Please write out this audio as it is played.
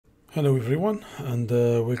Hello everyone, and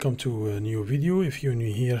welcome to a new video. If you're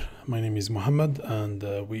new here, my name is Mohammed, and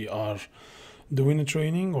we are doing a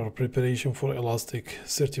training or preparation for Elastic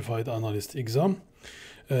Certified Analyst Exam.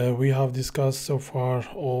 We have discussed so far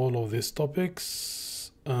all of these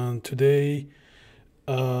topics, and today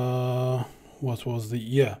and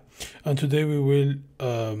today we will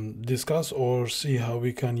discuss or see how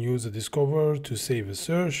we can use a discover to save a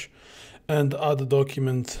search and add a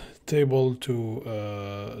document table to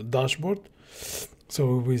dashboard. So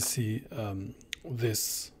we will see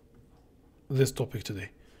this topic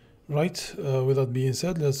today, right? With that being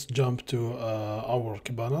said, let's jump to our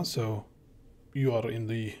Kibana. So you are in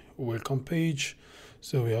the welcome page,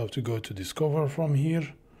 so we have to go to discover from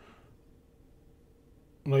here,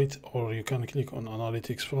 right? Or you can click on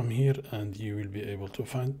analytics from here and you will be able to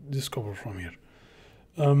find discover from here.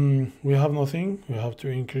 We have nothing. We have to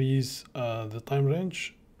increase the time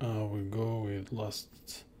range. We'll go with last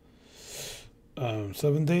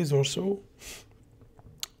 7 days or so,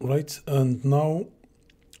 right? And now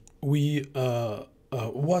we why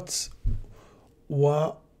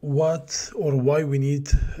we need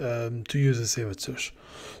to use a saved search.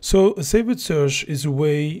 So a saved search is a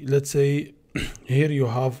way, let's say here you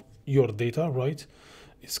have your data, right?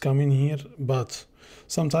 It's coming here, but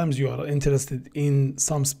sometimes you are interested in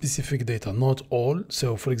some specific data, not all.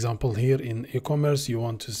 So for example, here in e-commerce, you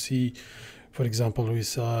want to see, for example, we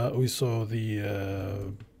saw the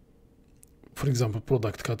for example,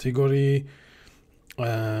 product category,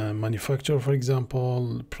 manufacturer, for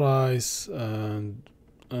example, price, and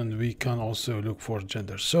we can also look for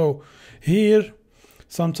gender. So here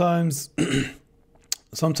sometimes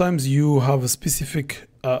sometimes you have a specific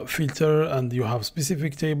filter and you have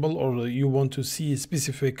specific table, or you want to see a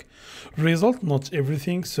specific result, not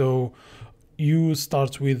everything. So you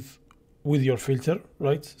start with your filter,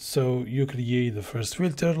 right? So you create the first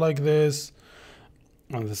filter like this,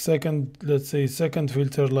 and the second, let's say second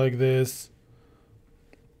filter like this,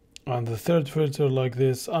 and the third filter like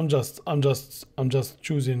this. I'm just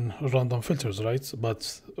choosing random filters, right?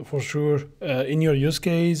 But for sure, in your use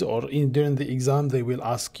case or during the exam, they will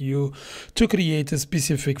ask you to create a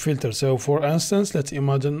specific filter. So for instance, let's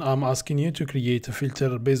imagine I'm asking you to create a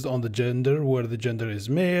filter based on the gender, where the gender is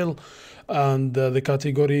male, and the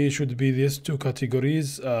category should be these two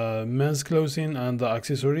categories, men's clothing and the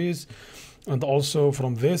accessories. And also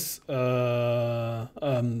from this manufacturer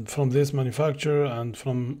and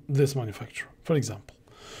from this manufacturer, for example.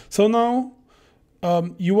 So now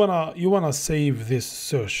you wanna save this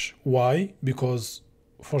search. Why? Because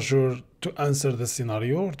for sure to answer the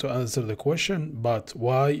scenario or to answer the question, but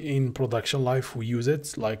why in production life we use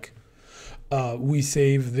it, like we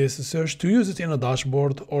save this search to use it in a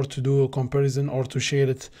dashboard, or to do a comparison, or to share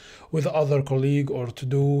it with other colleague, or to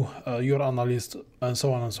do your analyst, and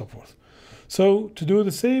so on and so forth. So to do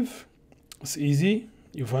the save, it's easy.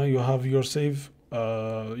 You have your save,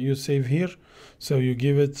 you save here. So you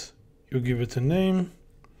give it a name,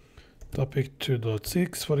 topic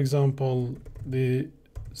 2.6, for example.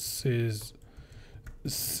 This is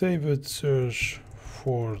saved search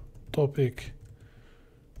for topic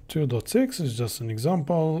 2.6 is just an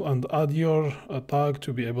example, and add your tag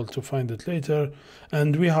to be able to find it later.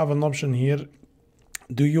 And we have an option here.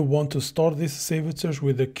 Do you want to store this saved search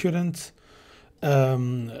with the current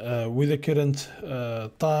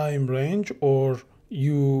time range, or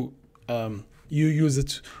you use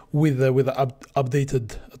it with the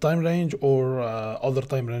updated time range, or other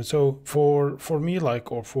time range? So for me,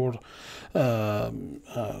 like, or for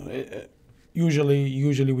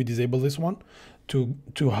usually we disable this one to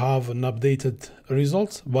have an updated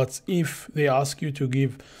result. But if they ask you to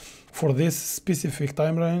give for this specific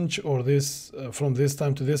time range, or this from this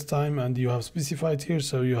time to this time, and you have specified here,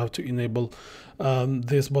 so you have to enable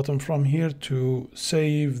this button from here to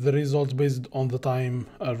save the results based on the time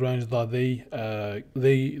range that they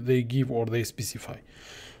give or they specify.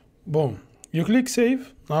 Boom, you click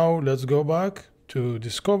save. Now let's go back to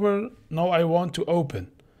discover. Now I want to open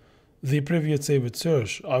the previous saved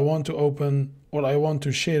search. I want to open, or I want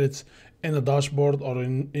to share it in a dashboard, or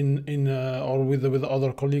or with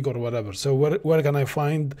other colleague or whatever. So where can I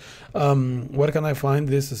find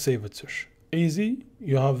this saved search? Easy.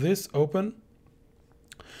 You have this open,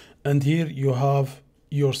 and here you have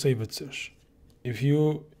your saved search. If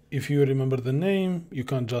you remember the name, you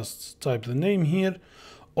can just type the name here,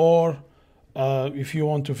 or if you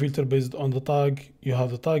want to filter based on the tag, you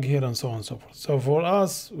have the tag here, and so on and so forth. So for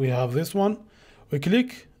us, we have this one. We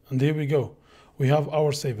click, and here we go. We have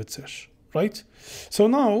our saved search, right? So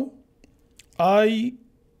now I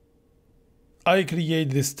I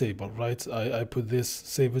create this table, right? I put this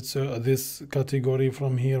save it, so this category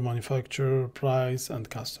from here, manufacturer, price, and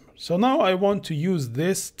customer. So now I want to use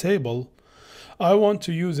this table. I want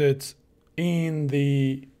to use it in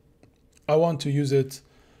the, I want to use it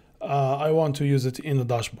in the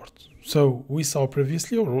dashboard. So we saw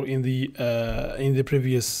previously, or in the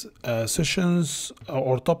previous sessions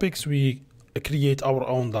or topics, we create our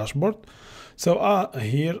own dashboard. So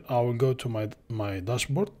here I will go to my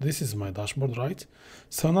dashboard. This is my dashboard, right?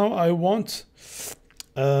 So now I want,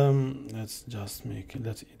 let's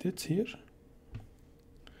edit here.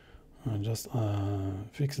 I just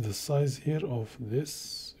fix the size here of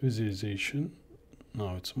this visualization.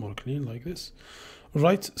 Now it's more clean like this.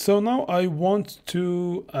 Right, so now I want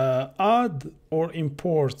to add or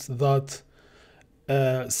import that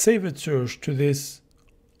saved search to this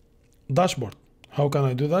dashboard. How can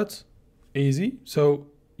I do that? Easy. So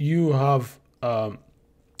you have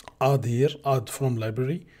add here, add from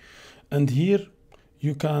library, and here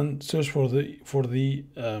you can search for the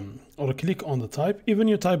or click on the type. Even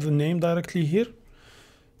you type the name directly here,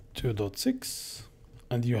 2.6,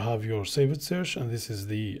 and you have your saved search, and this is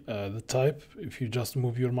the type. If you just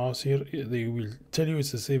move your mouse here, they will tell you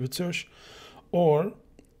it's a saved search. Or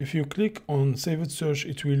if you click on saved search,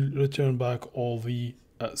 it will return back all the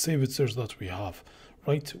saved search that we have,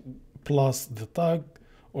 right? Plus the tag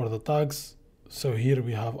or the tags. So here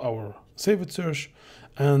we have our saved search,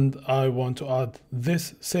 and I want to add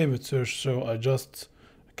this saved search. So I just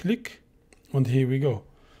click, and here we go.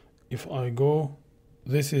 If I go,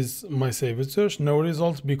 this is my saved search, no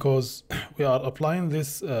results because we are applying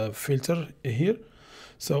this filter here.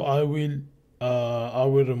 So I will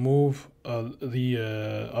remove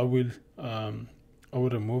I will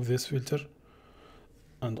remove this filter,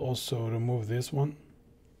 and also remove this one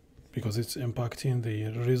because it's impacting the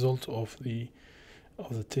result of the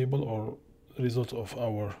table or result of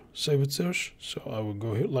our saved search. So I will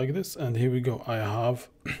go here like this, and here we go. I have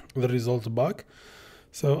the result back.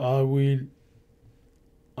 So I will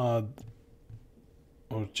add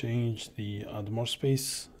or change the add more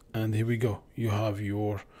space, and here we go. You have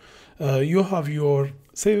your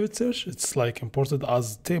saved search. It's like imported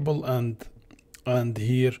as table, and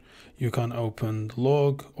here you can open the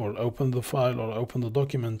log or open the file or open the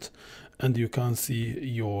document, and you can see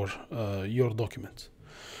your document.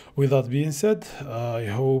 With that being said, I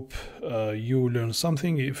hope you learned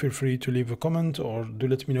something. Feel free to leave a comment or do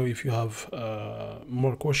let me know if you have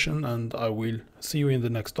more questions, and I will see you in the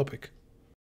next topic.